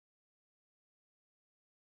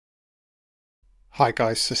Hi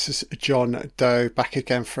guys, this is John Doe back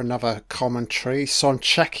again for another commentary. So I'm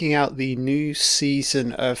checking out the new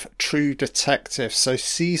season of True Detective. So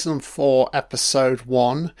season 4, episode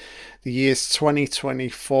 1. The year's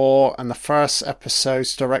 2024 and the first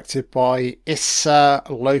episode's directed by Issa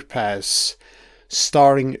Lopez,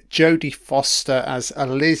 starring Jodie Foster as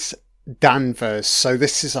Liz Danvers. So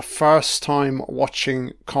this is a first time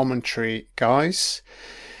watching commentary, guys.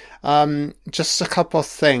 Just a couple of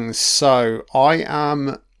things. So I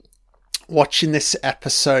am watching this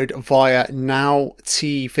episode via Now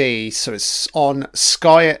TV. So it's on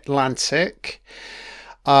Sky Atlantic.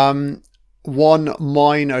 One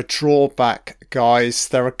minor drawback, guys,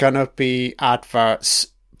 there are going to be adverts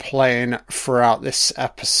playing throughout this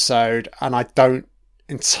episode, and I don't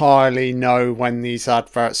entirely know when these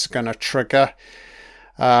adverts are going to trigger.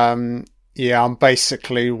 Yeah, I'm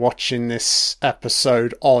basically watching this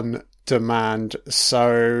episode on demand.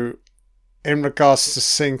 So in regards to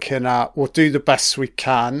syncing up, we'll do the best we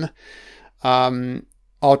can.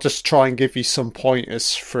 I'll just try and give you some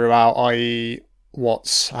pointers throughout, i.e.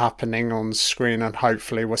 what's happening on screen, and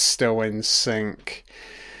hopefully we're still in sync.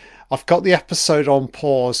 I've got the episode on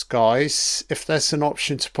pause, guys. If there's an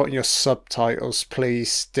option to put in your subtitles,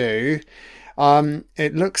 please do.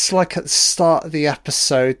 It looks like at the start of the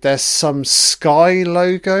episode there's some Sky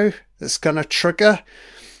logo that's going to trigger.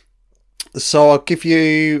 So I'll give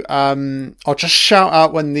you, I'll just shout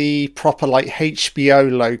out when the proper like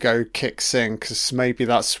HBO logo kicks in, because maybe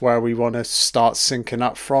that's where we want to start syncing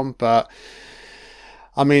up from. But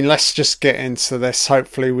I mean, let's just get into this.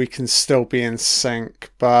 Hopefully we can still be in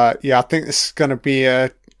sync. But yeah, I think this is going to be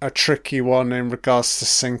a tricky one in regards to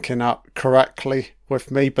syncing up correctly with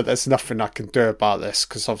me, but there's nothing I can do about this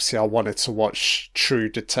because obviously I wanted to watch True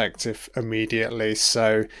Detective immediately,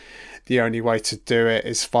 so the only way to do it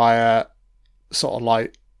is via sort of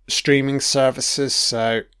like streaming services,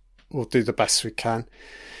 so we'll do the best we can.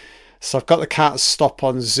 So I've got the count stop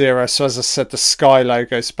on 0, so as I said, the Sky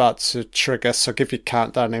logo is about to trigger, so I'll give you a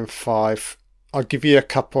countdown in 5. I'll give you a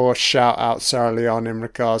couple of shout outs early on in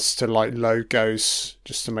regards to like logos,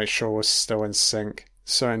 just to make sure we're still in sync.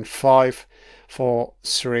 So in 5, 4,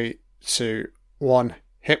 3, 2, 1,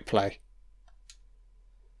 hit play.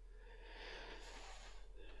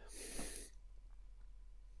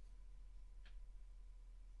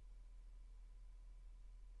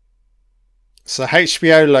 So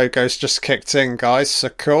HBO logo's just kicked in, guys, so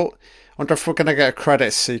cool. I wonder if we're going to get a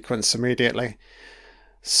credit sequence immediately.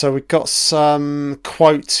 So we've got some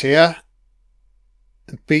quotes here.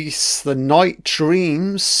 Beasts, the night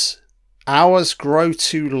dreams, hours grow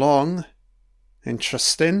too long.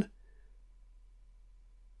 Interesting.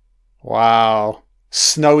 Wow.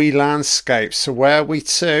 Snowy landscape. So where are we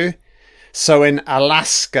to? So in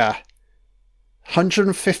Alaska.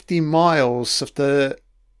 150 miles of the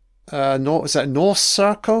North, is that North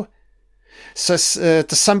Circle? So it's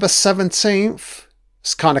December 17th.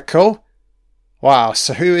 It's kind of cool. Wow,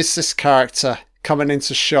 so who is this character coming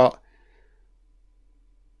into shot?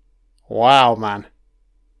 Wow, man.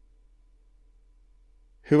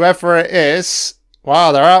 Whoever it is,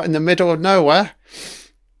 wow, they're out in the middle of nowhere.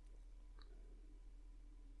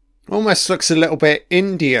 Almost looks a little bit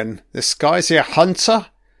Indian. This guy, is he a hunter?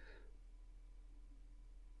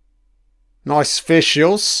 Nice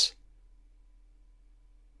visuals.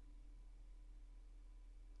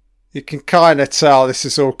 You can kind of tell this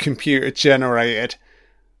is all computer generated.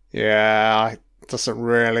 Yeah, it doesn't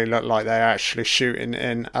really look like they're actually shooting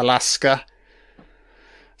in Alaska.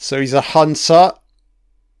 So he's a hunter.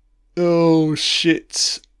 Oh,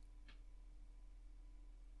 shit.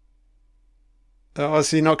 Oh,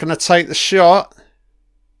 is he not going to take the shot?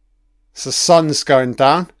 So the sun's going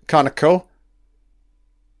down. Kind of cool.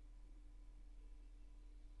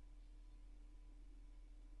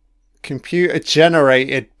 Computer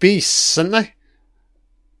generated beasts, aren't they?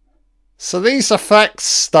 So these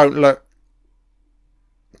effects don't look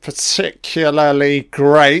particularly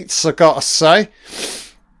great, I gotta say.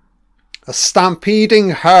 A stampeding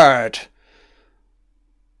herd.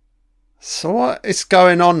 So what is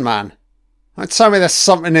going on, man? Don't tell me there's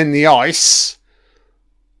something in the ice.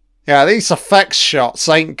 Yeah, these effects shots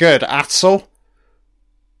ain't good at all.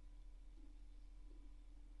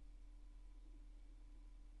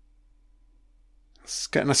 It's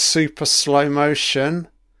getting a super slow motion.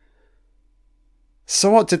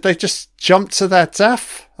 So what, did they just jump to their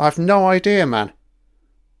death? I have no idea, man.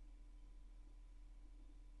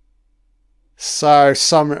 So,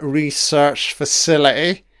 some research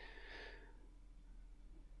facility.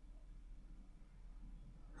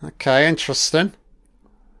 Okay, interesting.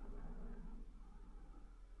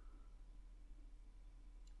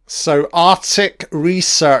 So, Arctic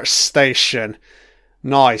Research Station.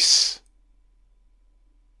 Nice.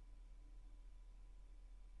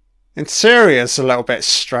 Interior's a little bit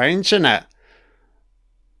strange, isn't it?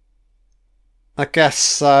 I guess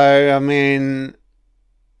so. I mean,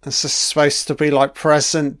 this is supposed to be like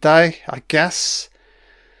present day, I guess.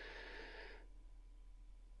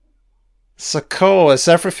 So cool. Is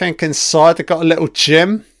everything inside? They've got a little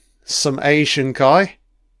gym. Some Asian guy.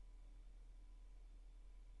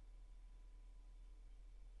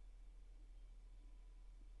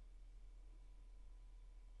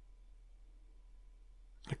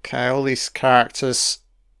 Okay, all these characters.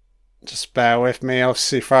 Just bear with me.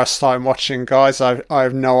 Obviously, first time watching, guys. I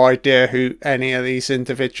have no idea who any of these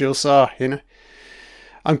individuals are, you know.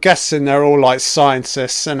 I'm guessing they're all like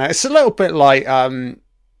scientists, and it's a little bit like I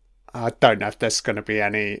don't know if there's going to be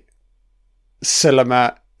any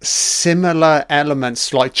similar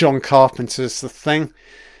elements like John Carpenter's The Thing.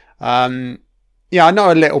 Yeah, I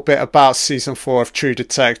know a little bit about season 4 of True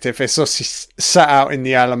Detective. It's also set out in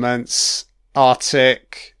the elements,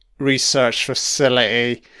 Arctic research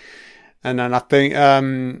facility, and then I think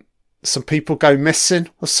some people go missing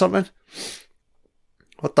or something.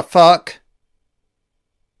 What the fuck?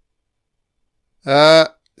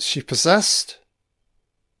 She possessed?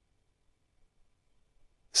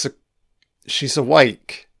 So she's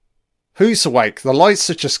awake. Who's awake? The lights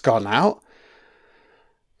have just gone out.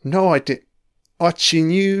 No idea. What she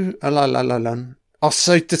knew. Oh,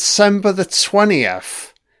 so December the 20th.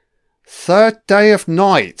 Third day of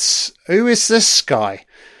nights. Who is this guy?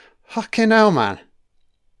 Fucking hell, man.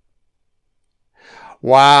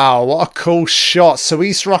 Wow, what a cool shot. So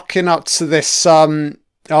he's rocking up to this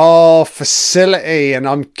facility, and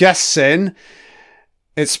I'm guessing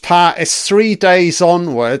it's 3 days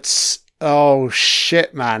onwards. Oh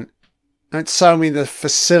shit, man. Don't tell me the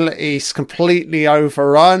facility's completely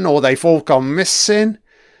overrun or they've all gone missing.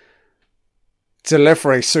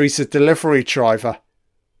 Delivery, so he's a delivery driver.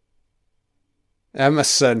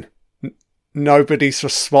 Emerson. Nobody's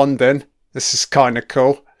responding. This is kind of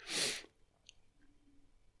cool.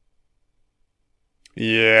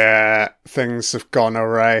 Yeah, things have gone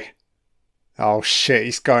awry. Oh shit,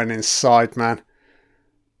 he's going inside, man.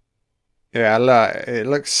 Yeah, look, it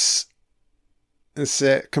looks... Is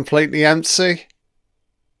it completely empty?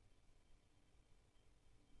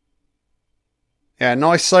 Yeah,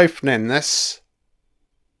 nice opening, this.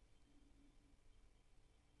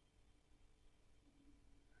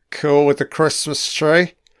 Cool with the Christmas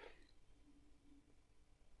tree.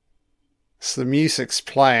 So the music's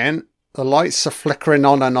playing. The lights are flickering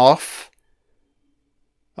on and off.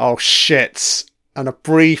 Oh shit. And a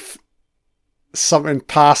brief... Something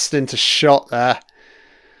passed into shot there.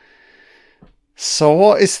 So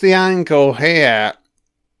what is the angle here?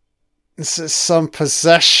 Is it some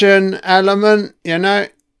possession element, you know?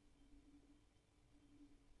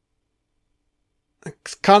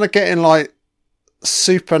 It's kind of getting like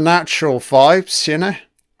supernatural vibes, you know?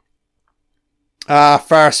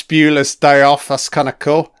 Ferris Bueller's Day Off, that's kind of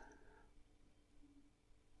cool.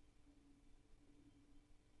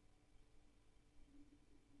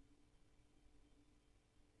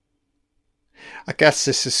 I guess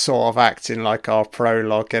this is sort of acting like our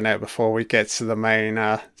prologue in it before we get to the main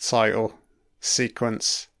title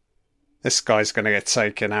sequence. This guy's going to get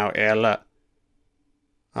taken out here, look.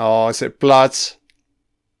 Oh, is it blood?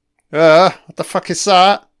 What the fuck is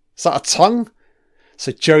that? Is that a tongue?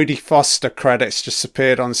 So Jodie Foster credits just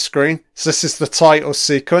appeared on screen. So this is the title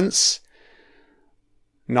sequence.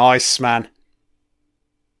 Nice, man.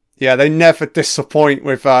 Yeah, they never disappoint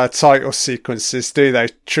with title sequences, do they?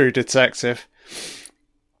 True Detective.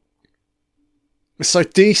 So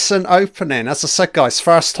decent opening. As I said, guys,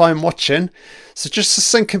 first time watching. So just for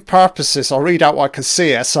syncing purposes, I'll read out what I can see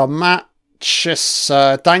here. So Matt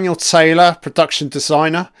Daniel Taylor, production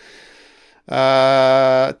designer.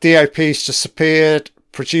 DOP's just appeared.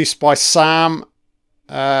 Produced by Sam.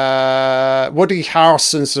 Woody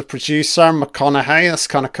Harrelson's the producer. McConaughey. That's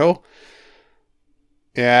kind of cool.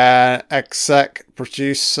 Yeah, exec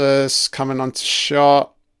producers coming onto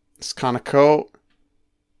shot. It's kind of cool.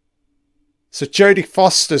 So Jodie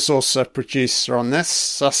Foster's also a producer on this.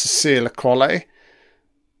 So that's a seal of quality.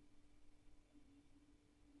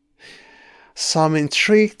 So I'm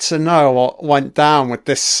intrigued to know what went down with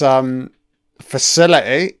this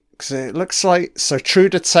facility. Because it looks like... So True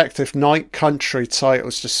Detective Night Country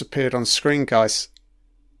titles just appeared on screen, guys.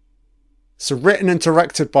 So written and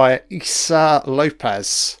directed by Issa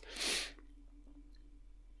Lopez.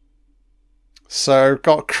 So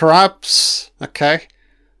got crabs. Okay.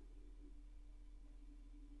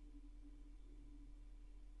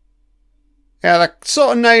 Yeah, they're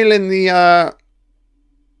sort of nailing the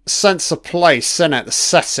sense of place, isn't it? The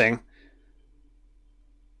setting.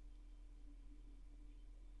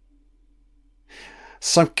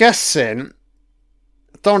 So I'm guessing,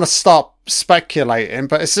 I don't want to start speculating,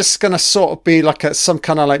 but is this going to sort of be like some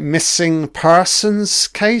kind of like missing persons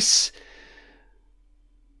case?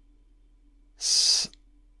 Is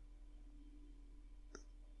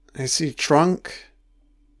he drunk?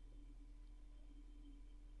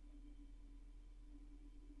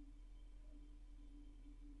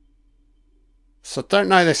 So I don't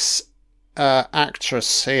know this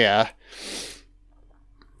actress here.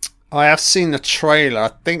 I have seen the trailer.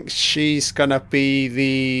 I think she's going to be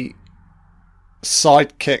the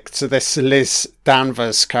sidekick to this Liz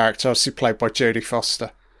Danvers character, obviously played by Jodie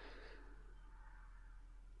Foster.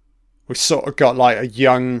 We sort of got like a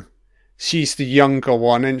young... She's the younger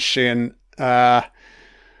one, isn't she? And yeah,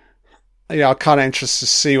 I'm kind of interested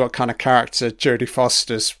to see what kind of character Jodie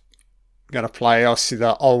Foster's going to play. Obviously,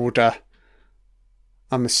 the older...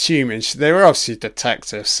 I'm assuming they were obviously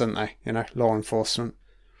detectives, weren't they? You know, law enforcement.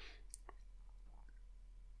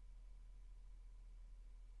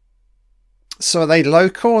 So are they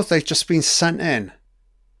local or have they just been sent in?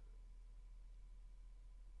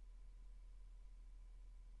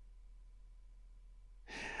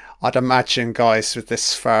 I'd imagine, guys, with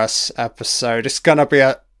this first episode, it's going to be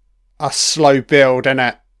a slow build, isn't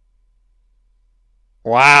it?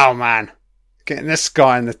 Wow, man. Getting this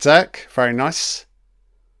guy in the deck. Very nice.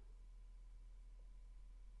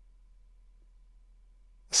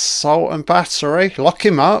 Assault and battery. Lock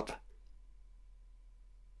him up.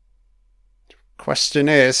 Question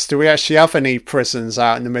is, do we actually have any prisons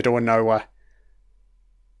out in the middle of nowhere?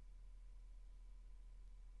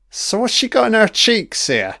 So what's she got in her cheeks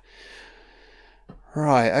here?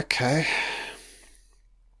 Right, okay.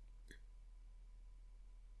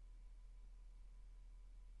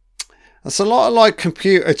 There's a lot of like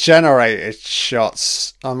computer generated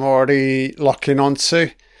shots I'm already locking onto.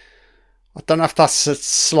 I don't know if that's a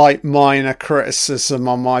slight minor criticism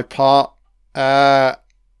on my part. Yeah,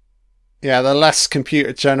 the less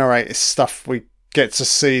computer generated stuff we get to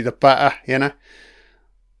see, the better, you know.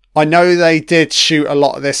 I know they did shoot a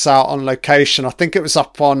lot of this out on location. I think it was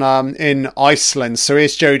up on in Iceland. So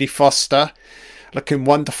here's Jodie Foster, looking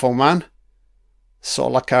wonderful, man. Sort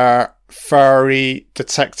of like her furry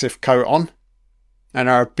detective coat on, and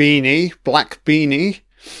her beanie, black beanie.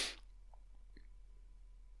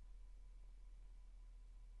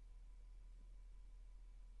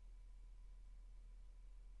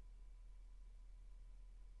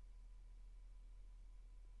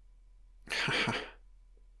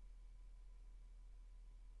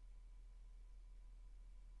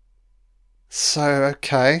 So,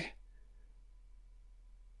 okay.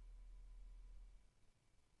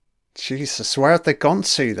 Jesus, where have they gone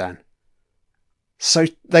to then? So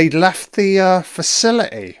they left the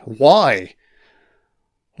facility. Why?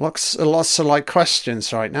 Lots of like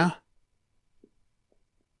questions right now.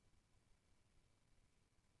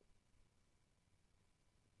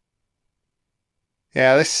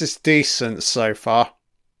 Yeah, this is decent so far.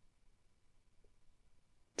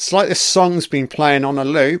 It's like this song's been playing on a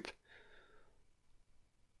loop.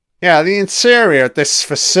 Yeah, the interior of this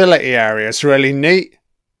facility area is really neat.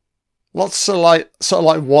 Lots of like sort of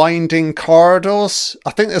like winding corridors.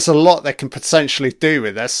 I think there's a lot they can potentially do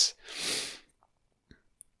with this.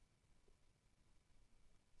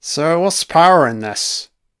 So what's powering this?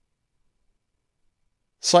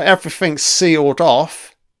 It's like everything's sealed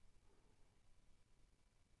off.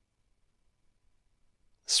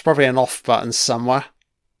 It's probably an off button somewhere.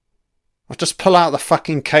 I'll just pull out the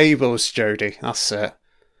fucking cables, Jodie. That's it.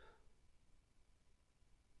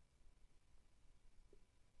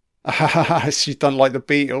 She done like the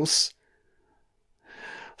Beatles.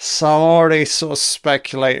 So I'm already sort of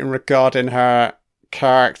speculating regarding her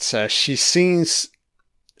character. She seems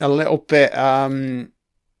a little bit,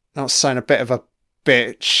 not saying a bit of a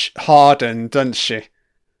bitch, hardened, doesn't she?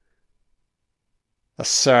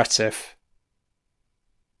 Assertive.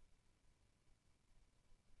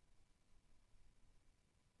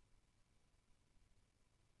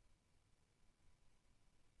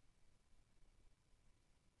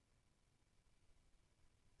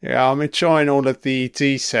 Yeah, I'm enjoying all of the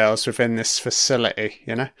details within this facility,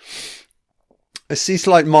 you know? It's these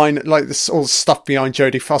like mine, like this all the stuff behind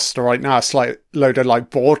Jodie Foster right now. It's like a load of like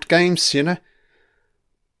board games, you know?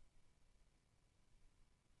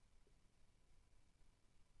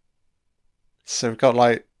 So we've got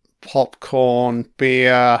like popcorn,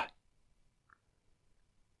 beer.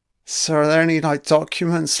 So are there any like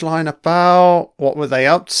documents lying about? What were they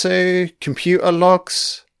up to? Computer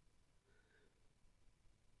logs?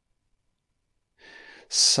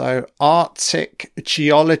 So, Arctic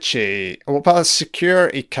geology. What about the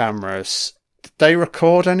security cameras? Did they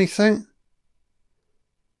record anything?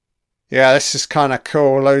 Yeah, this is kind of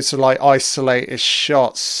cool. Loads of like isolated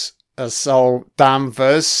shots as old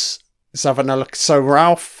Danvers is having a look. So,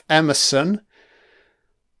 Ralph Emerson,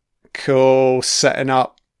 cool, setting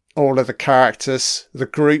up all of the characters, the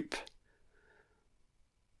group.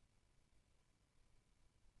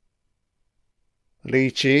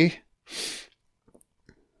 Lee G.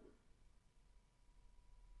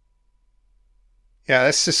 Yeah,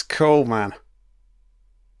 this is cool, man.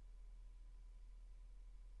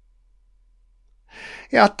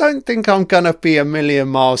 Yeah, I don't think I'm going to be a million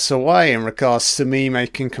miles away in regards to me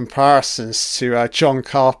making comparisons to John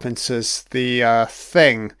Carpenter's The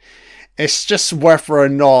Thing. It's just whether or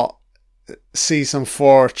not season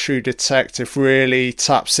 4 of True Detective really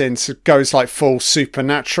taps into, goes like full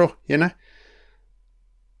supernatural, you know?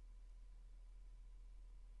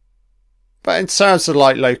 But in terms of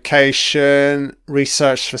like location,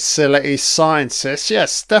 research facilities, scientists,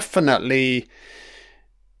 yes, definitely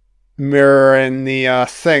mirroring the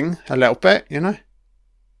Thing a little bit, you know?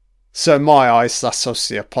 So in my eyes, that's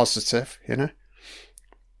obviously a positive, you know?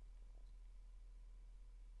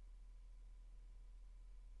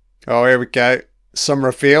 Oh, here we go. Some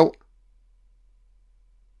reveal.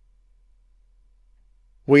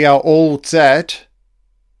 We are all dead.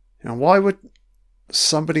 And why would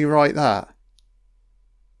somebody write that?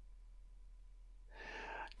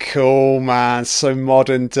 Cool, man. So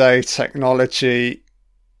modern day technology,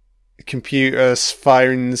 computers,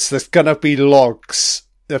 phones. There's gonna be logs.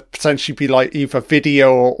 There'll potentially be like either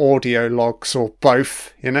video or audio logs or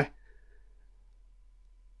both, you know?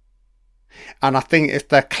 And I think if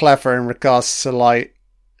they're clever in regards to like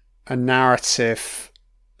a narrative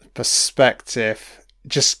perspective,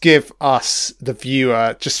 just give us, the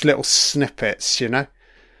viewer, just little snippets, you know?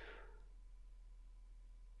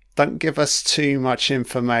 Don't give us too much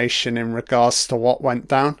information in regards to what went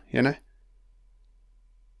down, you know?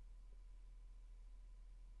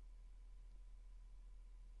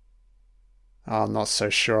 Oh, I'm not so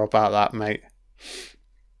sure about that, mate.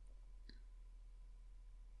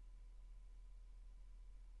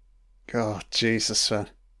 God, Jesus, man.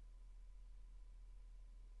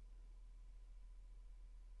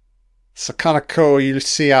 So kind of cool. You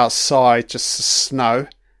see outside just the snow.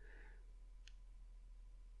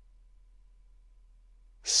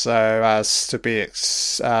 So as to be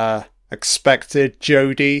expected,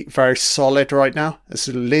 Jodie very solid right now as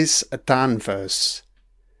Liz Danvers.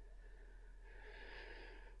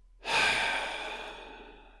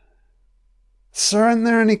 So aren't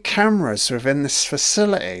there any cameras within this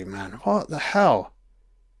facility, man? What the hell?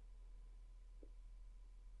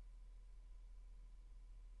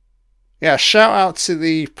 Yeah, shout out to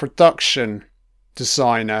the production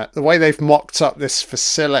designer. The way they've mocked up this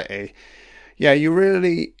facility. Yeah, you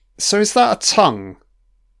really... So is that a tongue?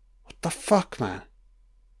 What the fuck, man?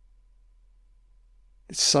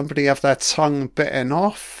 Did somebody have their tongue bitten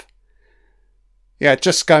off? Yeah,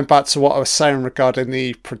 just going back to what I was saying regarding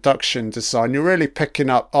the production design, you're really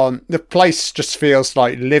picking up on... The place just feels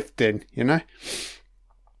like lived in, you know?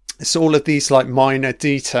 It's all of these like minor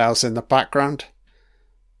details in the background.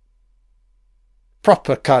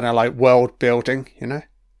 Proper kind of like world building, you know?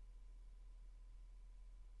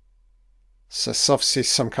 So it's obviously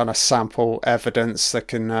some kind of sample evidence they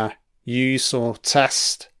can use or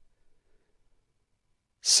test.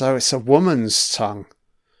 So it's a woman's tongue.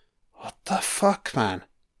 What the fuck, man?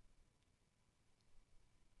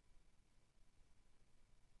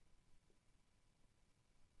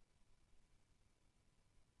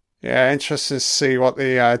 Yeah, interested to see what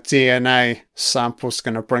the DNA sample's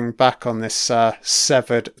going to bring back on this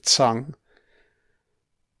severed tongue.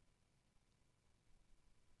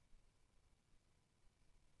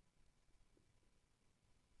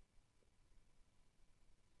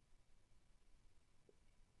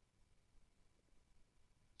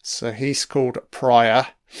 So he's called Pryor.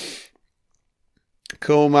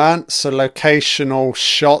 Cool, man. So locational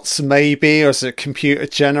shots, maybe, or is it computer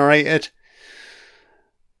generated?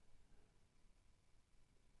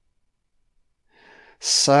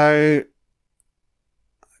 So,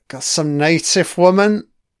 got some native woman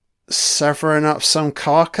severing up some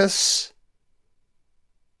carcass.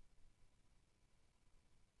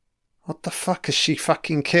 What the fuck is she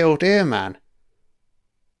fucking killed here, man?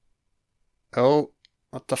 Oh,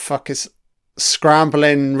 what the fuck is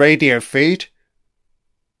scrambling radio feed?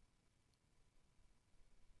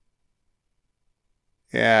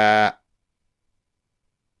 Yeah.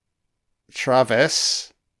 Travis.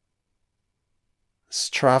 Is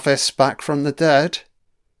Travis back from the dead?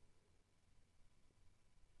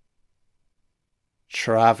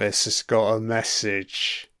 Travis has got a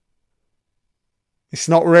message. It's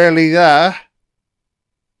not really there.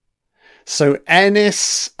 So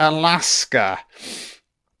Ennis, Alaska.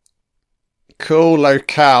 Cool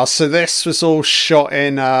locale. So this was all shot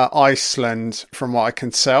in Iceland, from what I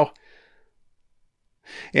can tell.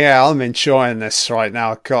 Yeah, I'm enjoying this right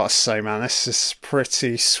now, I've got to say, man. This is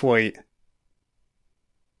pretty sweet.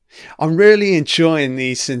 I'm really enjoying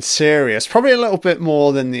these interiors. Probably a little bit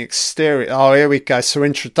more than the exterior. Oh, here we go. So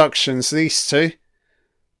introductions, these two.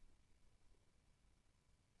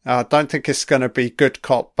 I don't think it's going to be good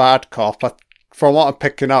cop, bad cop. From what I'm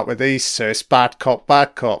picking up with these two, it's bad cop,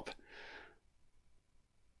 bad cop.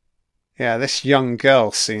 Yeah, this young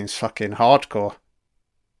girl seems fucking hardcore.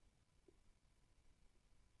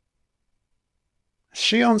 Is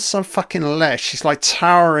she on some fucking ledge? She's like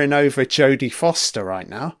towering over Jodie Foster right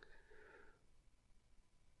now.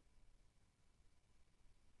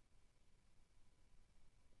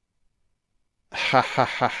 Ha ha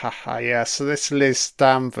ha ha ha. Yeah, so this Liz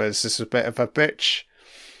Danvers is a bit of a bitch.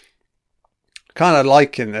 Kind of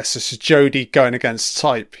liking this. This is Jodie going against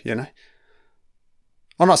type, you know?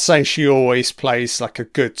 I'm not saying she always plays like a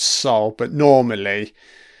good soul, but normally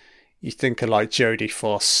you think of like Jodie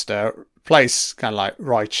Foster plays kind of like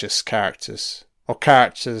righteous characters, or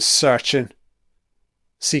characters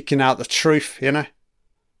seeking out the truth, you know?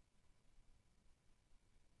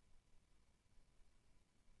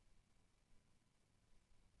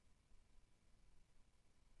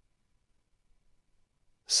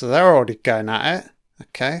 So they're already going at it.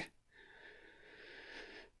 Okay.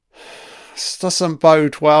 This doesn't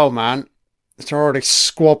bode well, man. They're already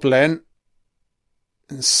squabbling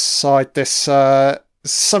inside this,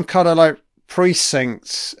 some kind of like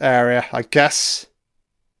precinct area, I guess.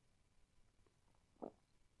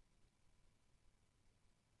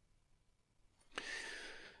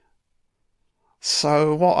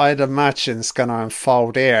 So what I'd imagine is going to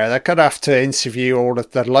unfold here, they're going to have to interview all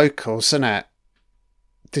of the locals, isn't it?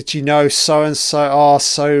 Did you know so and so? Oh,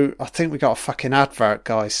 so I think we got a fucking advert,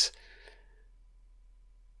 guys.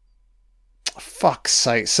 Fuck's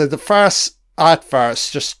sake. So the first advert's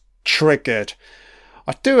just triggered.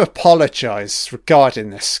 I do apologise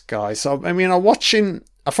regarding this, guys. I mean,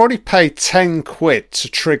 I've already paid 10 quid to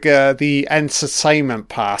trigger the entertainment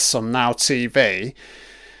pass on Now TV.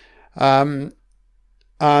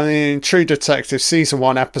 I mean, True Detective Season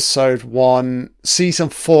 1, Episode 1, Season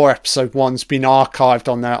 4, Episode 1's been archived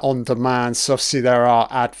on their on-demand, so obviously there are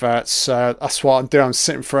adverts. That's what I'm doing. I'm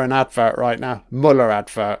sitting for an advert right now. Muller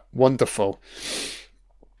advert. Wonderful.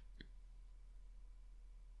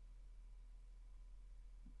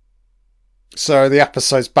 So the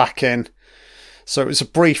episode's back in. So it was a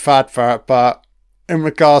brief advert, but in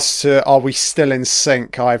regards to are we still in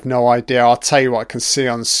sync, I have no idea. I'll tell you what I can see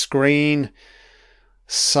on screen.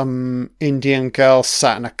 Some Indian girl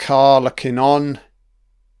sat in a car looking on.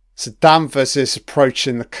 So Danvers is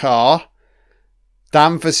approaching the car.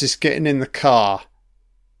 Danvers is getting in the car.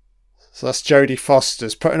 So that's Jodie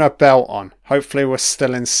Foster's putting her belt on. Hopefully we're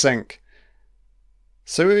still in sync.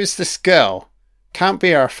 So who is this girl? Can't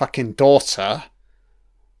be her fucking daughter.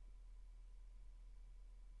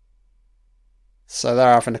 So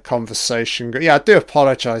they're having a conversation. Yeah, I do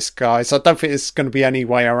apologise, guys. I don't think there's going to be any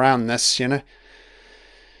way around this, you know.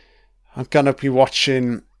 I'm going to be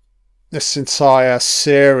watching this entire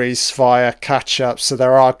series via catch up, so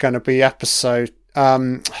there are going to be of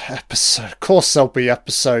course there'll be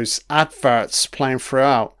episodes, adverts playing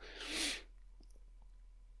throughout.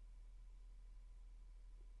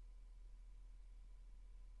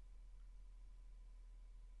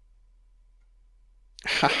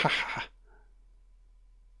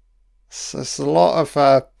 So there's a lot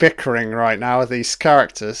of bickering right now with these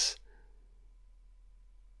characters.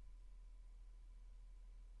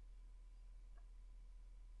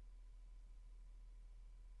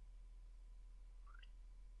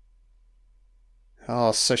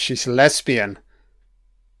 Oh, so she's lesbian.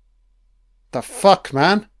 The fuck,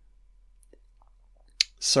 man?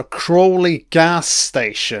 So Crawley gas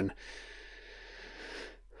station.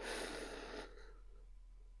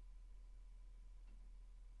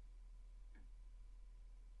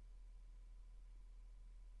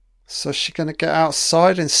 So she's gonna get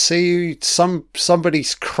outside and see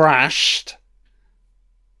somebody's crashed.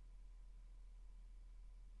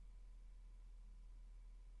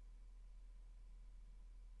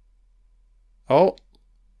 Oh.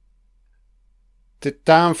 Did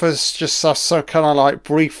Danvers just have some kind of like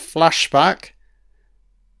brief flashback?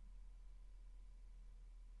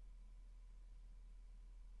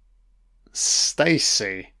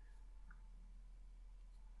 Stacy.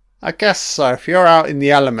 I guess so. If you're out in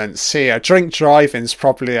the elements here, drink driving's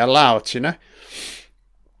probably allowed, you know?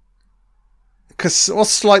 Because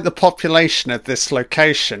what's like the population of this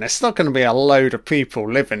location? It's not going to be a load of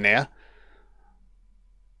people living here.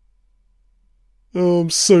 Oh, I'm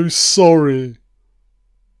so sorry.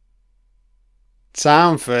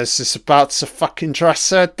 Danvers is about to fucking dress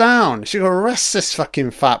her down. She's gonna arrest this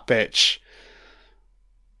fucking fat bitch.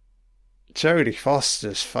 Jodie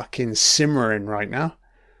Foster's fucking simmering right now.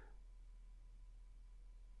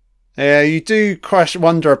 Yeah, you do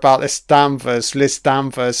wonder about this Liz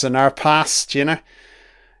Danvers, and her past, you know?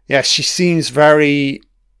 Yeah, she seems very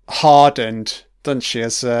hardened, doesn't she,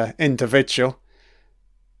 as an individual?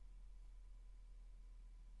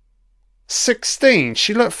 16?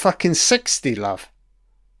 She looked fucking 60, love.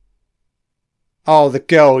 Oh, the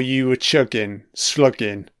girl you were slugging.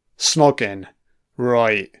 Snogging.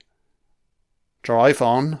 Right. Drive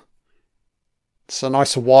on. It's a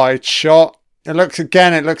nice wide shot. It looks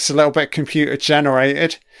a little bit computer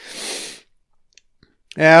generated.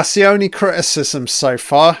 Yeah, that's the only criticism so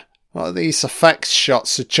far. Well, these effects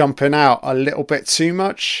shots are jumping out a little bit too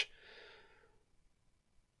much.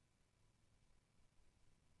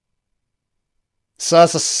 So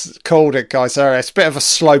as I called it, guys, earlier, it's a bit of a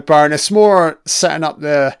slow burn. It's more setting up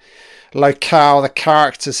the locale, the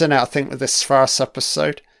characters in it, I think, with this first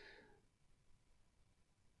episode.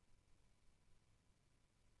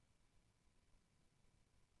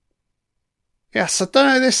 Yes, I don't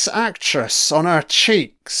know, this actress on her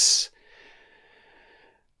cheeks.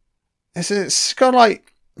 It's got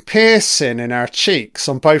like piercing in her cheeks,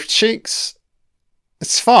 on both cheeks.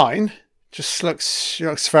 It's fine. She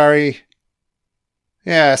looks very...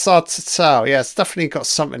 Yeah, it's hard to tell. Yeah, it's definitely got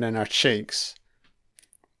something in her cheeks.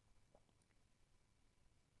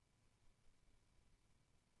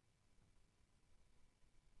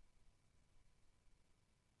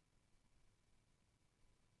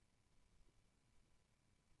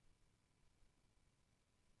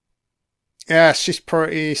 Yeah, she's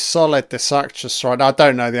pretty solid, this actress, right? I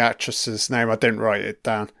don't know the actress's name. I didn't write it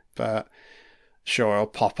down, but sure it'll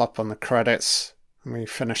pop up on the credits when we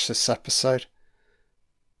finish this episode.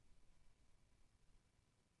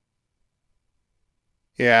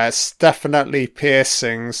 Yeah, it's definitely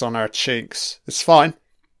piercings on her cheeks. It's fine.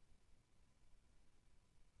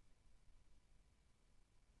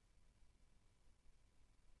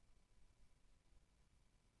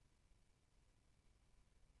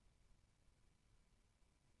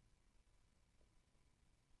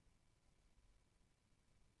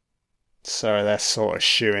 So they're sort of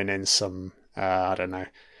shooing in some, I don't know,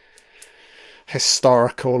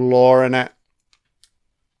 historical lore in it.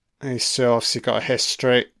 He's still obviously got a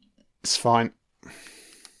history. It's fine.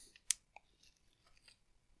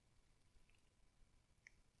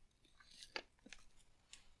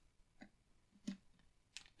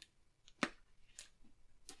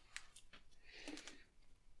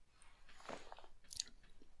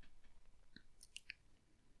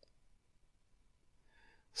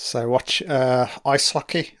 So watch ice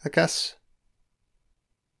hockey, I guess.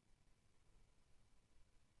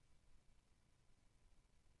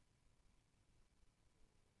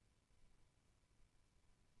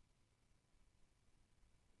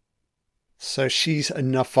 So she's a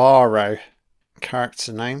Navarro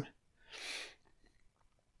character name.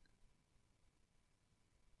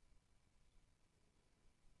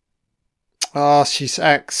 Oh, she's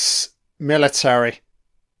ex-military.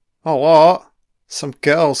 Oh, what? Some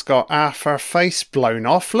girl's got half her face blown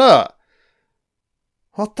off, look.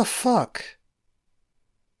 What the fuck?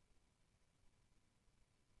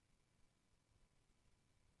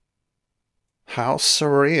 How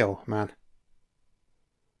surreal, man.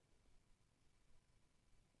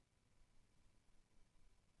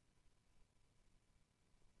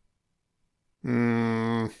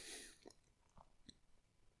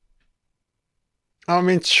 I'm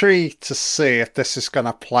intrigued to see if this is going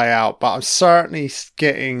to play out, but I'm certainly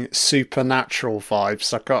getting supernatural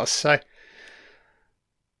vibes, I've got to say.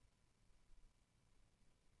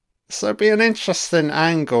 So it'd be an interesting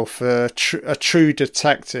angle for a True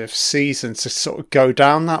Detective season to sort of go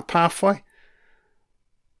down that pathway.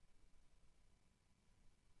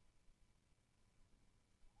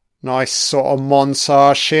 Nice sort of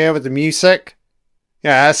montage here with the music.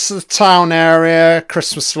 Yeah, it's the town area,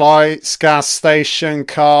 Christmas lights, gas station,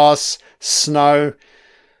 cars, snow.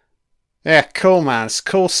 Yeah, cool, man. It's a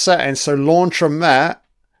cool setting. So laundromat,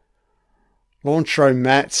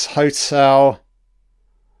 hotel,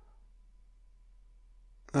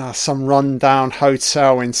 some rundown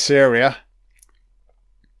hotel interior.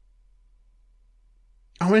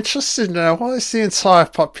 I'm interested to know, what is the entire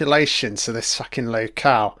population to this fucking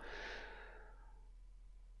locale?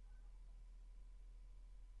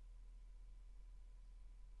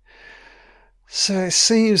 So it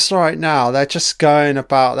seems right now they're just going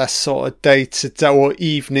about their sort of day to day or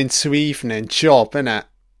evening to evening job, innit?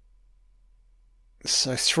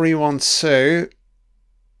 So 312.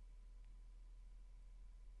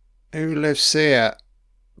 Who lives here?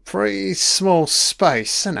 Pretty small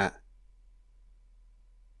space, isn't it?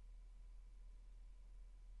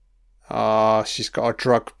 Ah, she's got a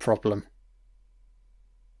drug problem.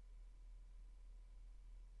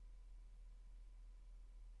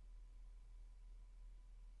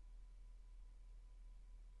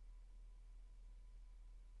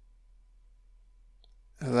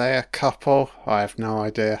 Are they a couple? I have no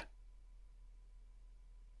idea.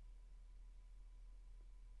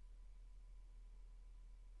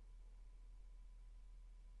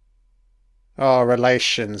 Oh,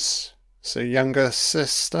 relations. So younger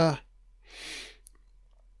sister.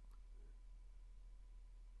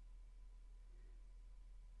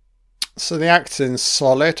 So the acting's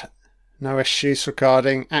solid. No issues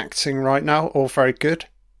regarding acting right now. All very good.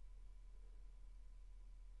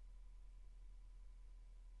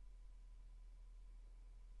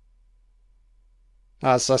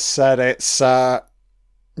 As I said, it's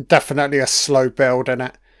definitely a slow build in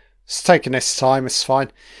it. It's taking its time, it's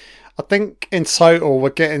fine. I think in total we're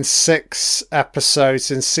getting 6 episodes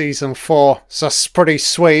in season 4, so that's pretty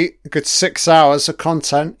sweet. A good 6 hours of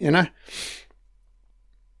content, you know?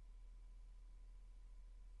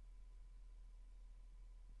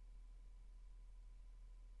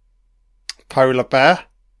 Polar bear.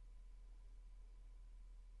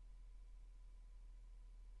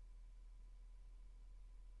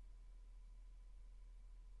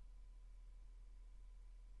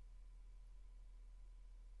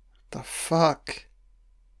 The fuck?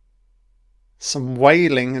 Some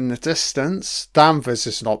wailing in the distance. Danvers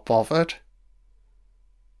is not bothered.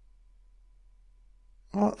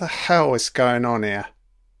 What the hell is going on here?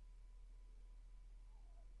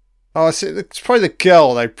 Oh, it's probably the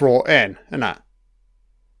girl they brought in, isn't it?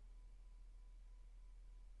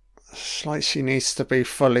 It's like she needs to be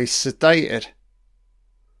fully sedated.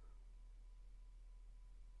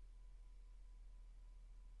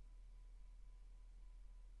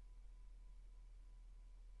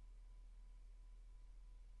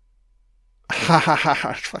 Ha ha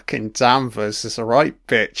ha, fucking Danvers is a right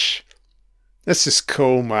bitch. This is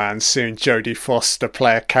cool, man, seeing Jodie Foster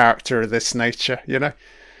play a character of this nature, you know?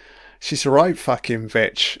 She's a right fucking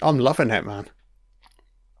bitch. I'm loving it, man.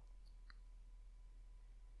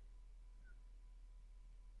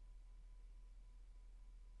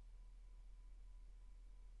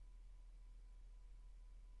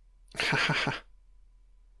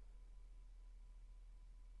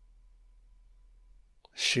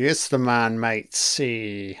 She is the man, mate.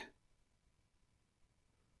 See.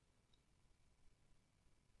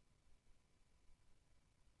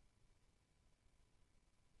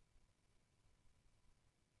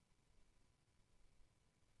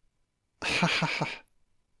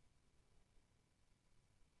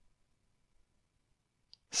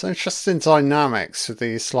 So interesting dynamics with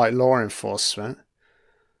these like law enforcement.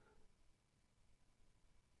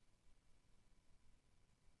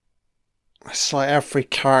 It's like every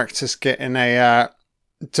character's getting a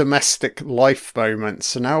domestic life moment.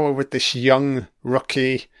 So now we're with this young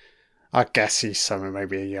rookie. I guess he's someone,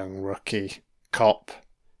 maybe a young rookie cop.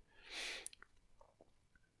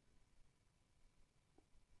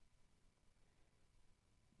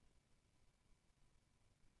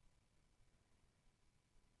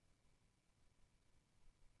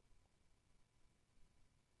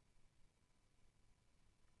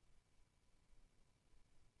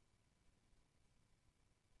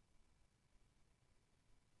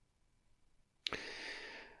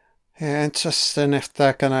 Yeah, interesting if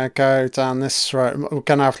they're gonna go down this road. We're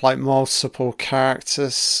gonna have like multiple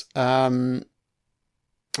characters. I'm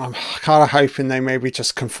kind of hoping they maybe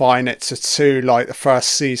just confine it to two, like the first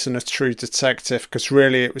season of True Detective, because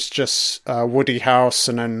really it was just Woody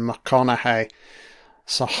Harrelson and McConaughey.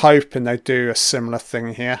 So hoping they do a similar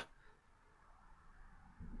thing here.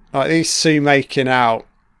 Like these two making out,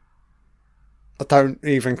 I don't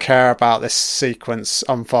even care about this sequence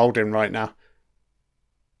unfolding right now.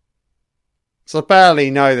 So I barely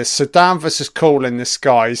know this. So Danvers is calling this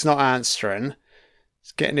guy. He's not answering.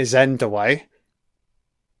 He's getting his end away.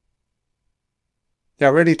 Yeah,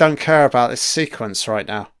 I really don't care about this sequence right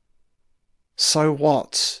now. So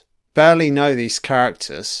what? Barely know these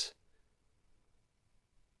characters.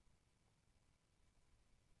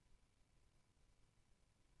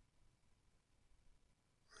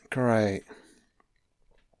 Great.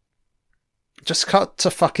 Just cut to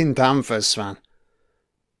fucking Danvers, man.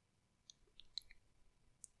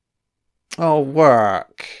 Oh,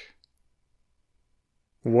 work.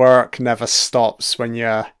 Work never stops when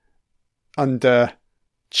you're under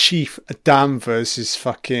Chief Danvers'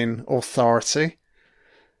 fucking authority.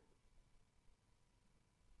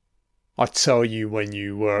 I tell you when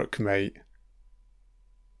you work, mate.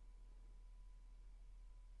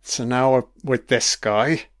 So now we're with this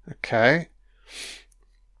guy. Okay.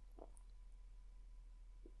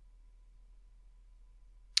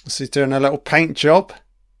 Is he doing a little paint job?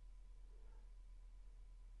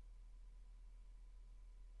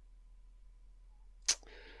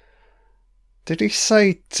 Did he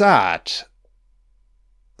say dad?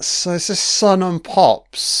 So is this son and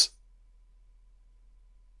pops?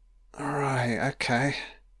 Alright, okay.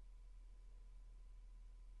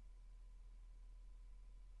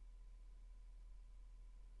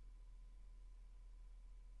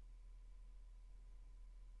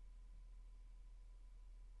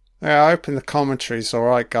 Yeah, I open the commentaries,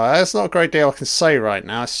 alright, guys. There's not a great deal I can say right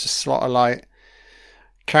now. It's just a lot of like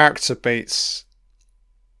character beats.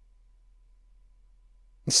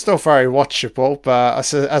 It's still very watchable, but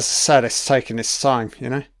as I said, it's taking its time, you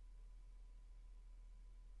know?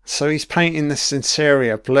 So he's painting this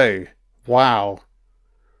interior blue. Wow.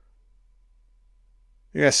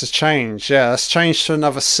 Yes, it's changed. Yeah, let's change to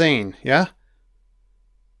another scene, yeah?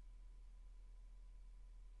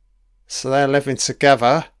 So they're living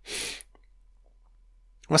together.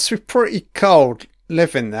 Must be pretty cold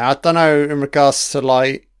living there. I don't know in regards to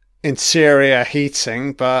like interior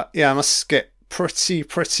heating, but yeah, it must get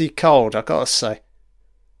pretty cold, I gotta say.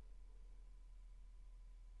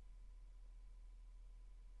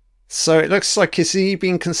 So it looks like has he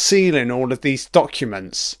been concealing all of these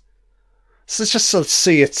documents? So it's just a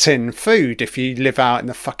sea of tin food if you live out in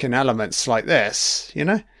the fucking elements like this, you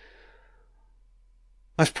know?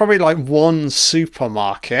 There's probably like one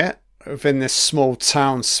supermarket within this small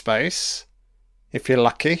town space, if you're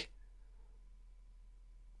lucky.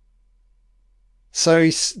 So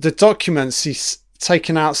the documents he's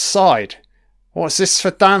taken outside. What's this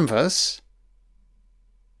for Danvers?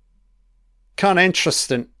 Kind of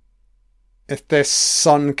interesting if this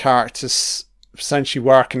son character's essentially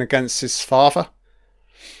working against his father.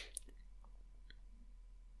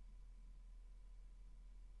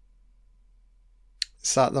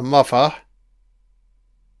 Is that the mother?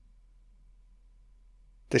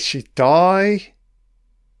 Did she die?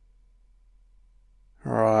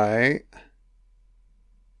 Right.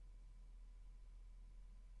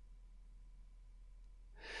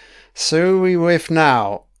 So who are we with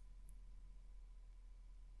now?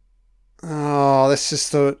 Oh, this is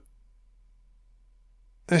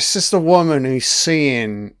the woman who's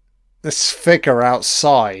seeing this figure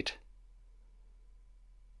outside.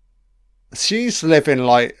 She's living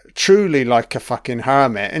like truly like a fucking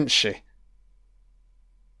hermit, isn't she?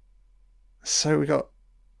 So we got.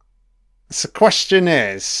 So the question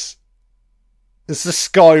is this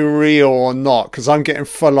guy real or not? Because I'm getting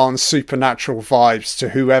full on supernatural vibes to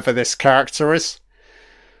whoever this character is.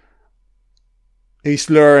 He's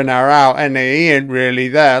luring her out, and he ain't really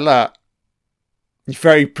there. Look, he's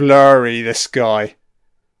very blurry. This guy.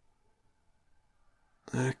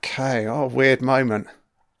 Okay, oh, weird moment.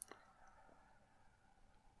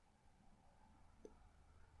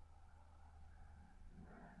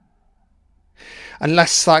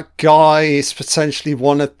 Unless that guy is potentially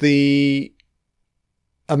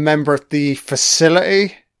a member of the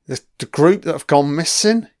facility, the group that have gone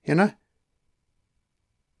missing, you know?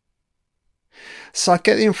 So I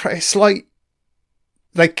get the impression it's like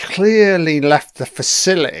they clearly left the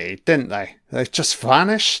facility, didn't they? They've just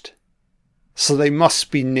vanished. So they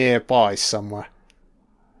must be nearby somewhere.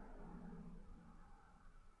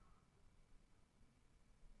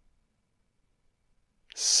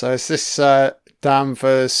 So is this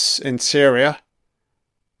Danvers' interior?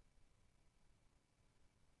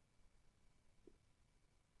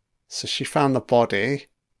 So she found the body.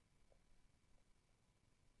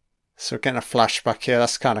 So we're getting a flashback here.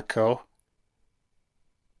 That's kind of cool.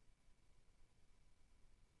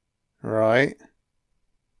 Right.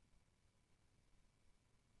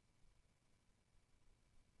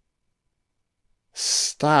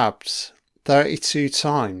 Stabbed 32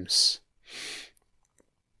 times.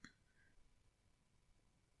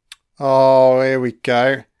 Oh, here we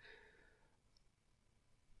go.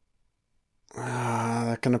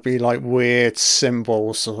 They're going to be like weird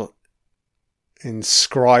symbols or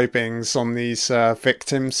inscribings on these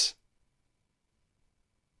victims.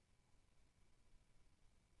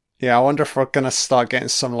 Yeah, I wonder if we're going to start getting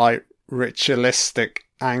some like ritualistic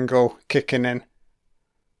angle kicking in.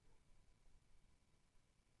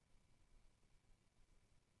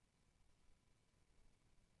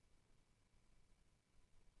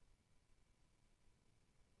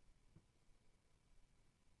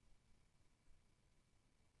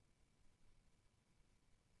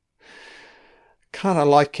 kind of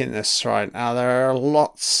liking this right now. There are a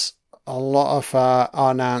lot of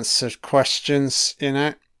unanswered questions in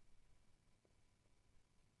it.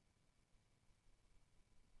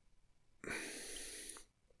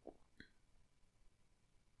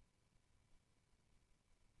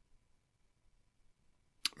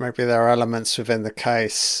 Maybe there are elements within the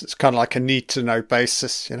case. It's kind of like a need-to-know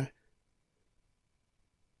basis, you know?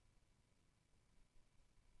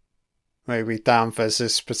 Maybe Danvers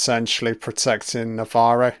is potentially protecting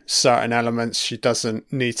Navarro. Certain elements she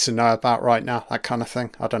doesn't need to know about right now. That kind of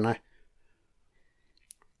thing. I don't know.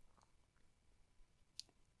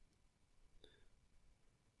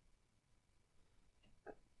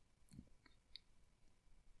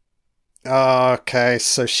 Okay,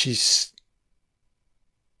 so she's...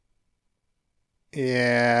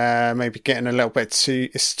 Yeah, maybe getting a little bit too...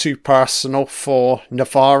 It's too personal for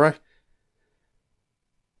Navarro.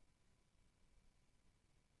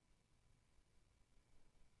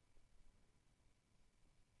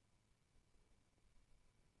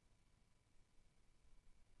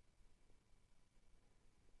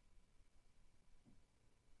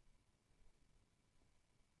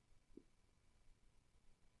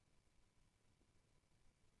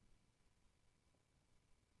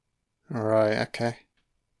 Right, okay.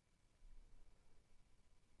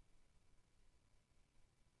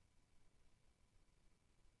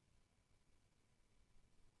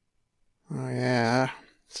 Oh, yeah.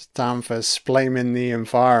 It's Danvers blaming the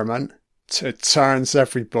environment. It turns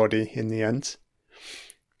everybody in the end.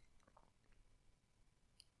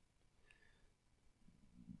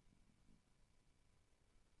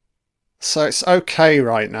 So it's okay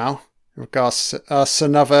right now. In regards to us,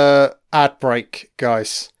 another ad break,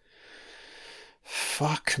 guys.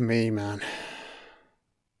 Fuck me, man.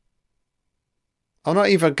 I'm not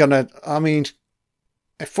even gonna... I mean,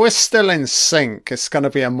 if we're still in sync, it's gonna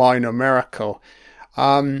be a minor miracle.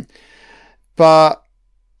 But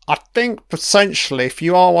I think potentially, if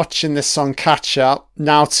you are watching this on catch up,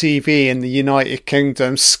 Now TV in the United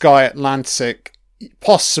Kingdom, Sky Atlantic,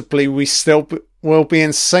 possibly we still will be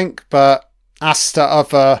in sync, but as to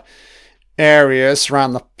other areas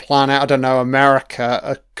around the planet, I don't know,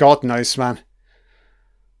 America, God knows, man.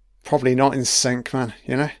 Probably not in sync, man,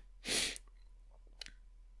 you know?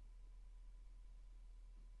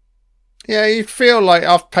 Yeah, you'd feel like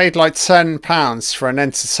I've paid like £10 for an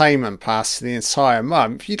entertainment pass for the entire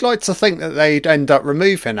month. You'd like to think that they'd end up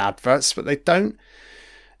removing adverts, but they don't.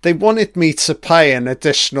 They wanted me to pay an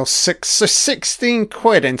additional 16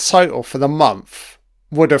 quid in total for the month.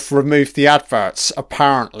 Would have removed the adverts,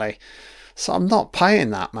 apparently. So I'm not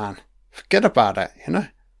paying that, man. Forget about it, you know?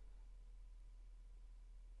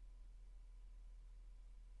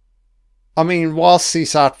 I mean, whilst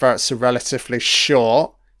these adverts are relatively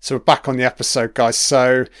short, so we're back on the episode, guys.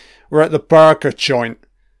 So we're at the burger joint.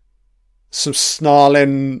 Some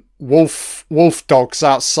snarling wolf dogs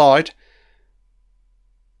outside.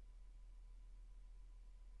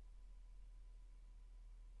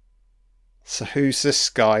 So who's this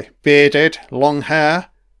guy? Bearded, long hair.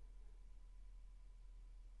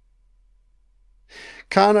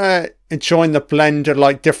 Kind of enjoying the blend of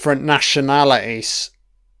like different nationalities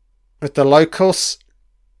with the locals.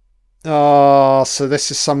 Oh, so this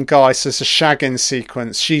is some guy. So it's a shagging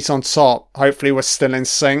sequence. She's on top. Hopefully we're still in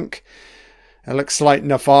sync. It looks like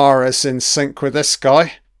Navarro's in sync with this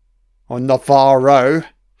guy. Or Navarro.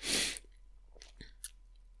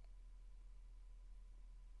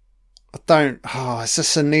 I don't... Oh, is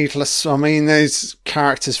this a needless... I mean, those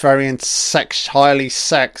characters very highly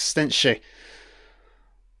sexed, isn't she?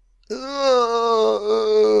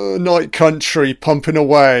 Night country, pumping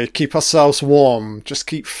away. Keep ourselves warm. Just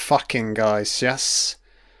keep fucking, guys, yes?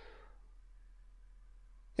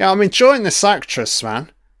 Yeah, I'm enjoying this actress,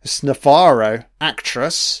 man. This Navarro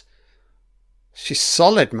actress. She's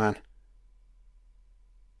solid, man.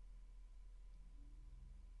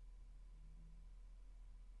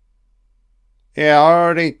 Yeah, I'm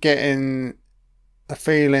already getting a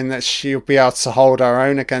feeling that she'll be able to hold her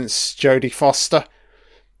own against Jodie Foster.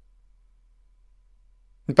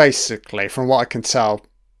 Basically, from what I can tell,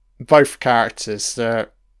 both characters,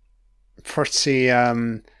 they're pretty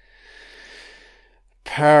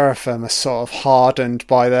pair of them are sort of hardened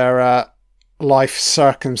by their life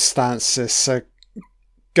circumstances, so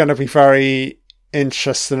gonna be very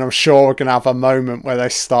interesting. I'm sure we're gonna have a moment where they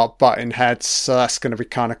start butting heads, so that's gonna be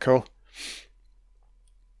kind of cool.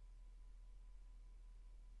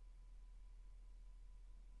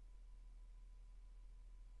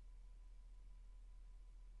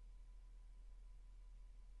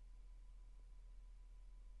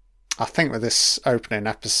 I think with this opening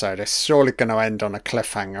episode, it's surely going to end on a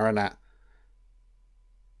cliffhanger, isn't it?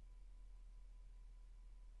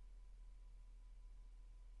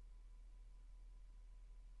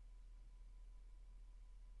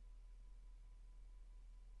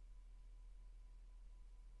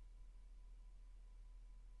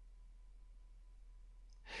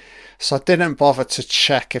 So I didn't bother to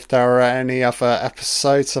check if there are any other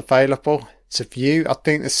episodes available to view. I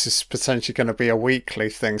think this is potentially going to be a weekly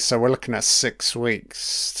thing, so we're looking at 6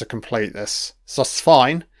 weeks to complete this. So that's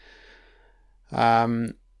fine.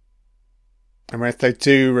 And if they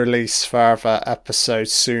do release further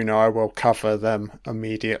episodes sooner, I will cover them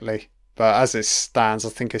immediately. But as it stands, I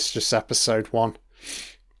think it's just episode 1.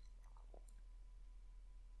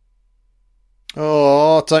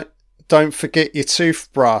 Oh, don't forget your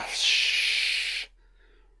toothbrush.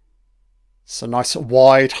 It's a nice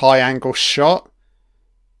wide high angle shot.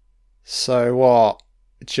 So what?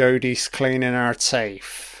 Jodie's cleaning her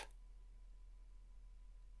teeth.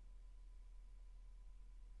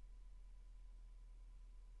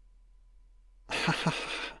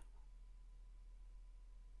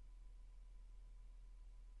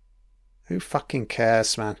 Who fucking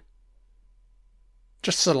cares, man?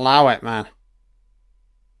 Just allow it, man.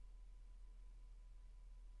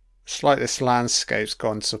 It's like this landscape's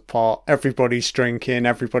gone to pot. Everybody's drinking,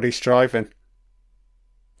 everybody's driving.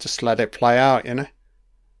 Just let it play out, you know?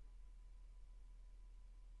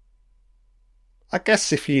 I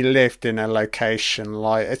guess if you lived in a location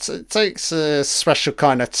like it takes a special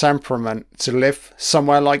kind of temperament to live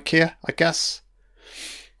somewhere like here, I guess.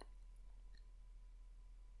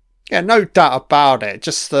 Yeah, no doubt about it.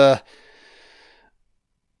 Just the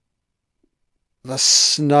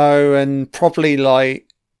snow and probably like,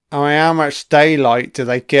 I mean, how much daylight do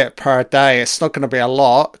they get per day? It's not going to be a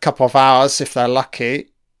lot, a couple of hours if they're lucky.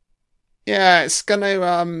 Yeah, it's going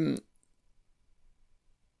to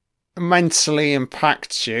mentally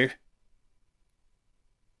impact you.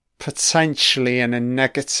 Potentially in a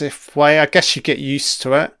negative way. I guess you get used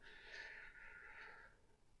to it.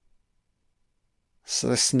 So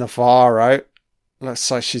this Navarro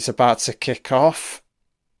looks like she's about to kick off.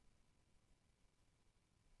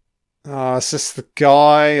 Oh, is this the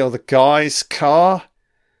guy or the guy's car?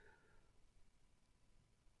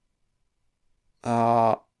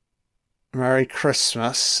 Merry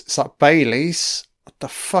Christmas. Is that Bailey's? What the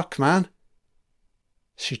fuck, man?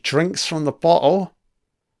 She drinks from the bottle.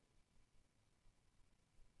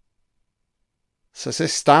 So is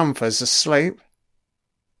this Danvers asleep?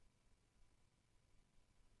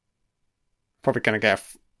 Probably going to get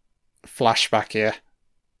a flashback here.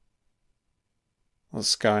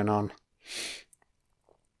 What's going on?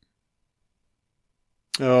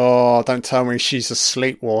 Oh, don't tell me she's a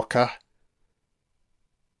sleepwalker.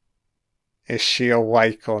 Is she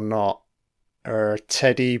awake or not? Or a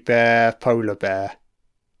teddy bear, polar bear?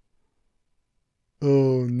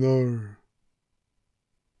 Oh no.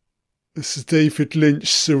 This is David Lynch's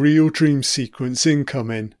surreal dream sequence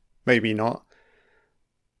incoming. Maybe not.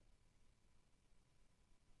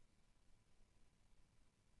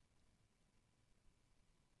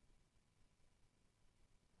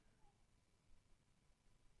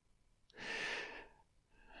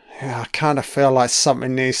 Yeah, I kind of feel like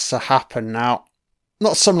something needs to happen now.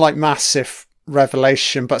 Not some like massive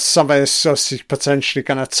revelation, but something that's obviously potentially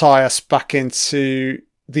going to tie us back into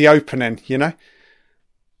the opening, you know?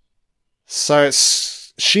 So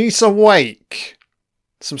she's awake.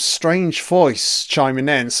 Some strange voice chiming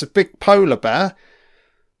in. It's a big polar bear.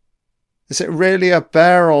 Is it really a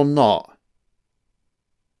bear or not?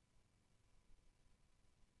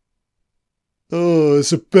 Oh,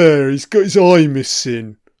 it's a bear. He's got his eye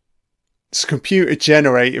missing. It's a computer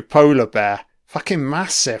generated polar bear. Fucking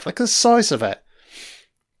massive. Look at the size of it.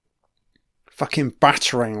 Fucking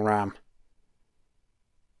battering ram.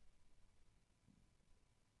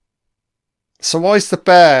 So why's the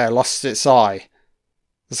bear lost its eye?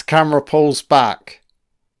 As the camera pulls back.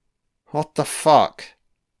 What the fuck?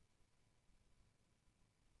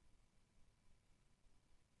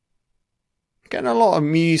 Getting a lot of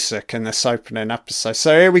music in this opening episode.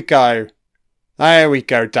 So here we go. There we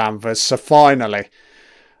go, Danvers. So finally,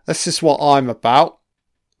 this is what I'm about.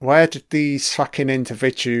 Where did these fucking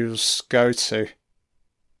individuals go to?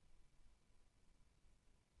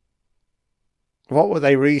 What were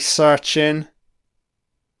they researching?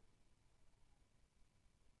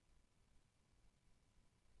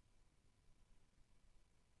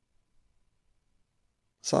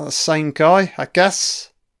 Is that the same guy, I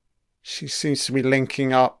guess? She seems to be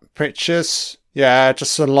linking up pictures. Yeah,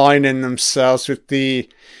 just aligning themselves with the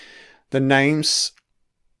names.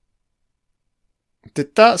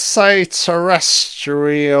 Did that say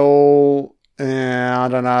terrestrial? I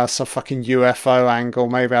don't know. Some fucking UFO angle.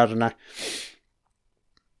 Maybe, I don't know.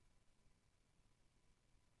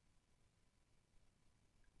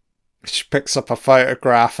 She picks up a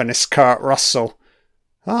photograph and it's Kurt Russell.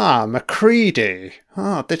 Ah, MacReady.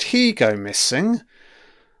 Ah, did he go missing?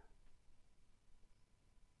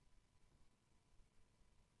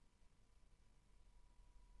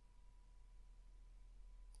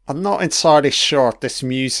 I'm not entirely sure if this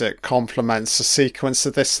music complements a sequence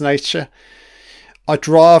of this nature. I'd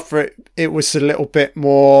rather it was a little bit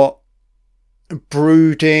more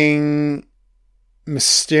brooding,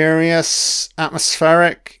 mysterious,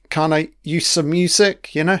 atmospheric kind of use of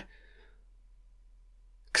music, you know?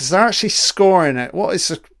 Because they're actually scoring it. What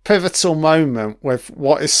is a pivotal moment with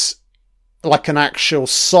what is like an actual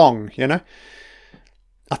song, you know?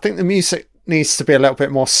 I think the music needs to be a little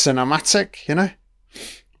bit more cinematic, you know?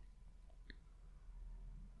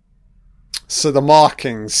 So the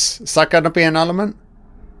markings, is that going to be an element?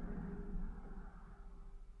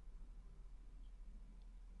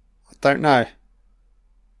 I don't know.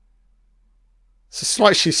 So it's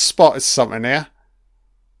like she spotted something here.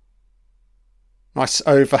 Nice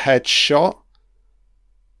overhead shot.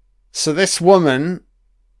 So this woman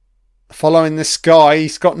following this guy,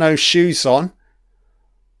 he's got no shoes on.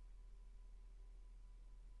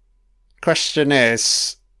 Question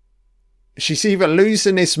is, she's either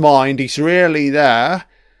losing his mind, he's really there.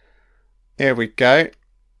 Here we go.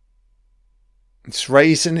 He's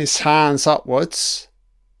raising his hands upwards.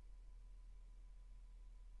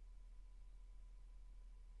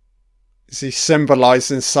 Is he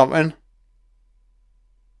symbolising something?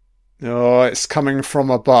 Oh, it's coming from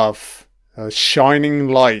above. A shining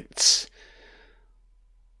light.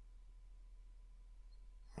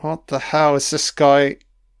 What the hell is this guy?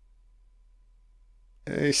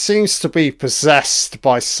 He seems to be possessed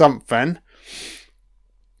by something.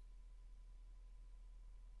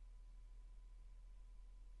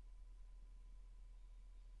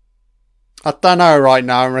 I don't know right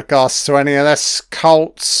now in regards to any of this.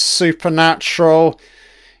 Cults, supernatural,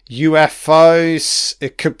 UFOs.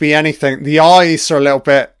 It could be anything. The eyes are a little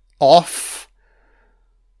bit off.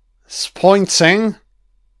 It's pointing.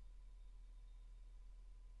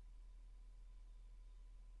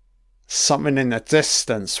 Something in the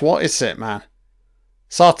distance. What is it, man?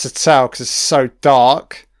 It's hard to tell because it's so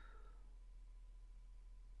dark.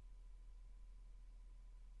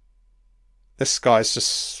 This guy's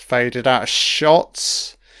just faded out of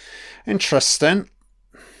shots. Interesting.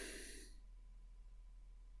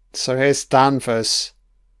 So here's Danvers.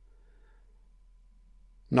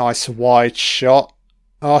 Nice wide shot.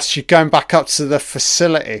 Oh, she's going back up to the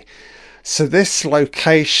facility. So this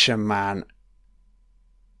location, man,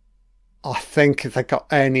 I think if they got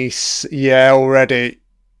any, already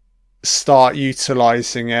start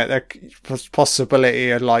utilising it. There's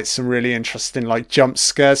possibility of like some really interesting like jump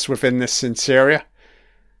scares within this interior.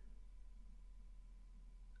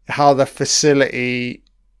 How the facility,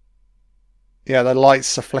 the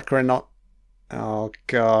lights are flickering on. Oh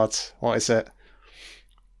god, what is it?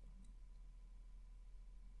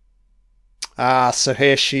 So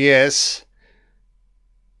here she is.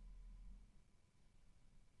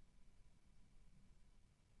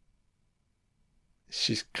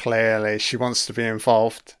 She wants to be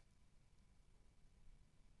involved.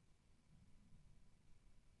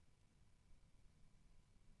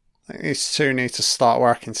 I think these two need to start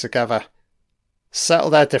working together. Settle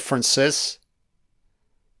their differences.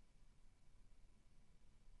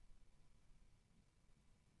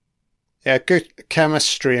 Yeah, good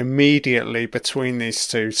chemistry immediately between these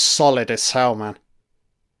two. Solid as hell, man.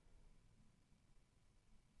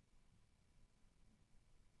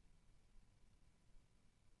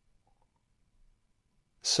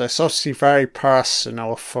 So it's obviously very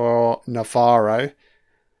personal for Navarro. I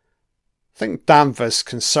think Danvers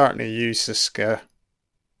can certainly use this girl.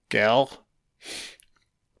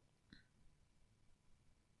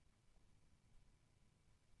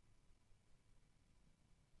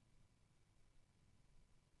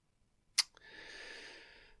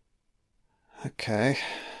 Okay.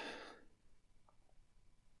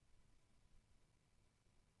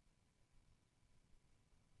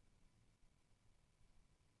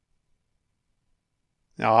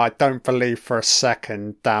 No, I don't believe for a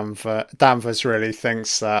second Danvers really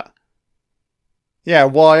thinks that. Yeah,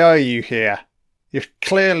 why are you here? You're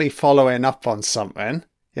clearly following up on something,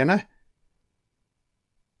 you know?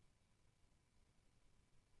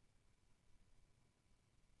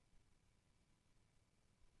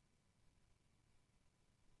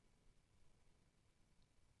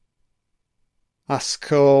 That's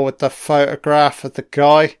cool with the photograph of the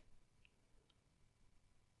guy.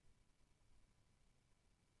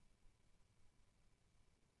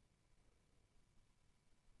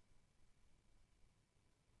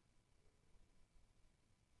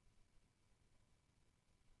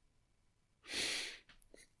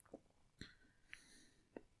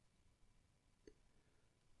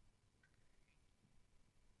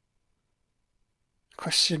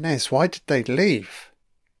 Question is, why did they leave?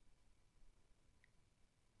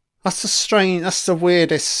 That's the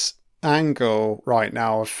weirdest angle right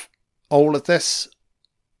now of all of this.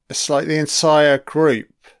 It's like the entire group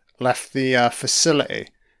left the facility.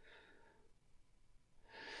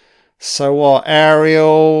 So what,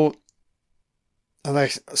 Ariel? Are they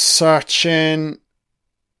searching?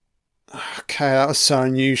 Okay, that was an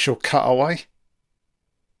unusual cutaway.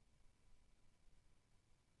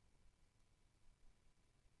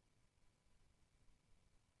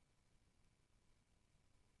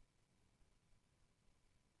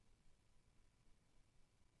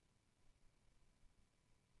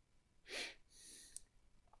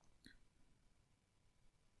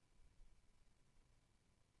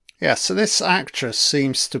 Yeah, so this actress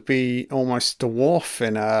seems to be almost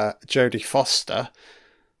dwarfing Jodie Foster.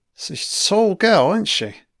 So she's a tall girl, isn't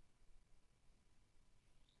she?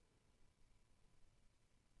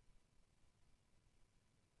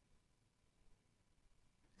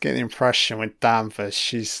 Get the impression with Danvers,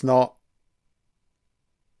 she's not.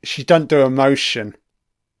 She doesn't do emotion.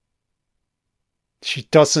 She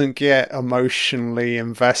doesn't get emotionally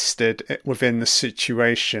invested within the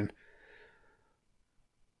situation.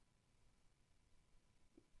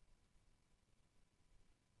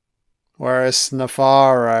 Whereas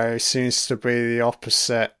Navarro seems to be the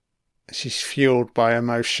opposite. She's fueled by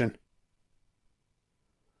emotion.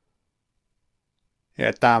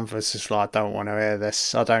 Yeah, Danvers is like, I don't want to hear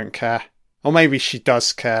this. I don't care. Or maybe she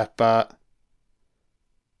does care, but.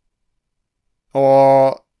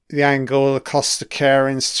 Or the angle, the cost of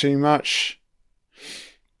caring's too much.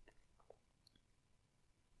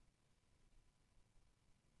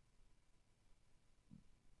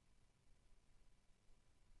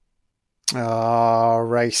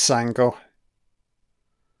 Race angle.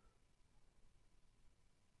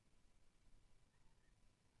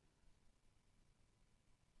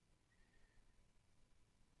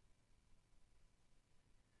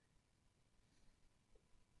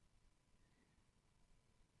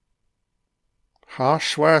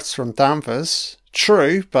 Harsh words from Danvers.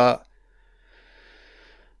 True, but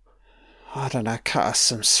I don't know, cut us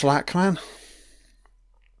some slack, man.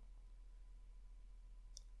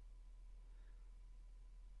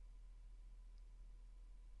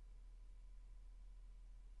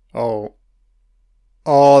 Oh.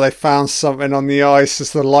 Oh, they found something on the ice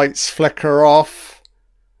as the lights flicker off.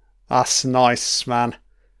 That's nice, man.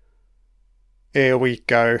 Here we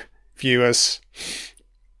go, viewers.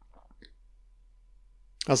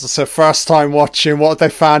 As I said, first time watching, what they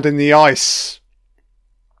found in the ice.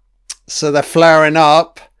 So they're flaring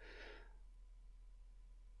up.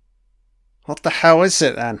 What the hell is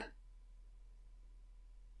it then?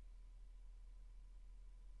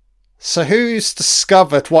 So who's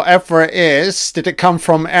discovered whatever it is? Did it come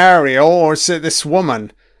from Ariel or is it this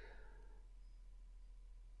woman?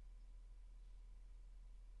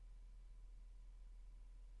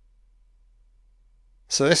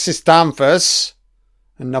 So this is Danvers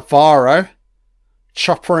and Navarro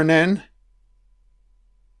choppering in.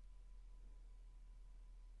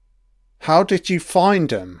 How did you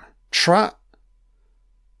find him?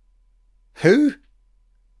 Who?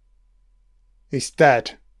 He's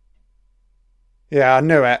dead. Yeah, I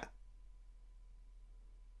knew it.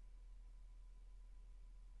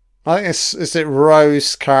 I think is it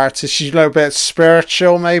Rose character? She's a little bit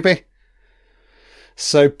spiritual, maybe.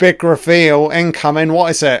 So big reveal incoming.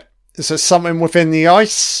 What is it? Is it something within the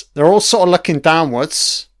ice? They're all sort of looking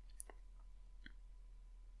downwards.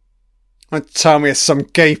 Don't tell me it's some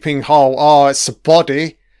gaping hole. Oh, it's a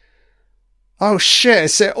body. Oh shit,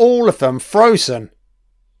 is it all of them frozen?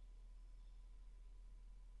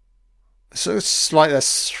 So it's like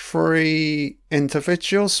there's 3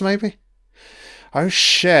 individuals, maybe? Oh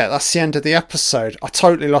shit, that's the end of the episode. I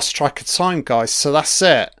totally lost track of time, guys, so that's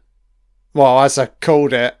it. Well, as I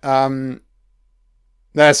called it,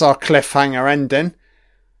 there's our cliffhanger ending.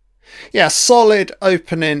 Yeah, solid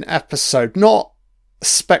opening episode. Not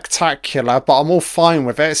spectacular, but I'm all fine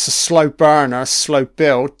with it. It's a slow burner, a slow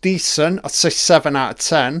build. Decent. I'd say 7 out of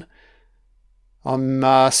 10.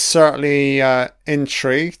 I'm certainly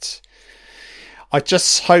intrigued. I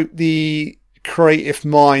just hope the creative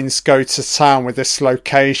minds go to town with this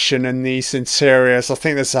location and these interiors. I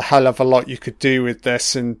think there's a hell of a lot you could do with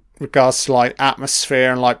this in regards to like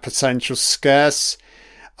atmosphere and like potential scares.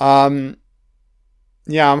 Yeah,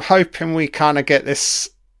 I'm hoping we kind of get this.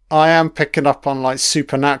 I am picking up on like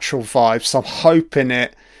supernatural vibes. I'm hoping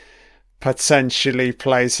it potentially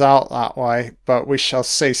plays out that way, but we shall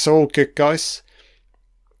see. So all good, guys.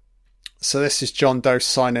 So this is John Doe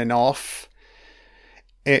signing off.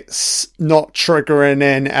 It's not triggering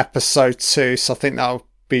in episode 2, so I think that'll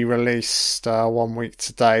be released 1 week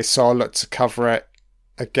today. So I'll look to cover it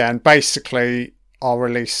again, basically, I'll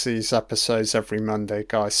release these episodes every Monday,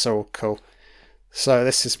 guys. So all cool. So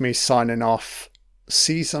this is me signing off.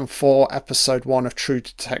 Season 4, Episode 1 of True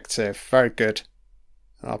Detective. Very good.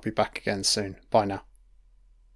 I'll be back again soon. Bye now.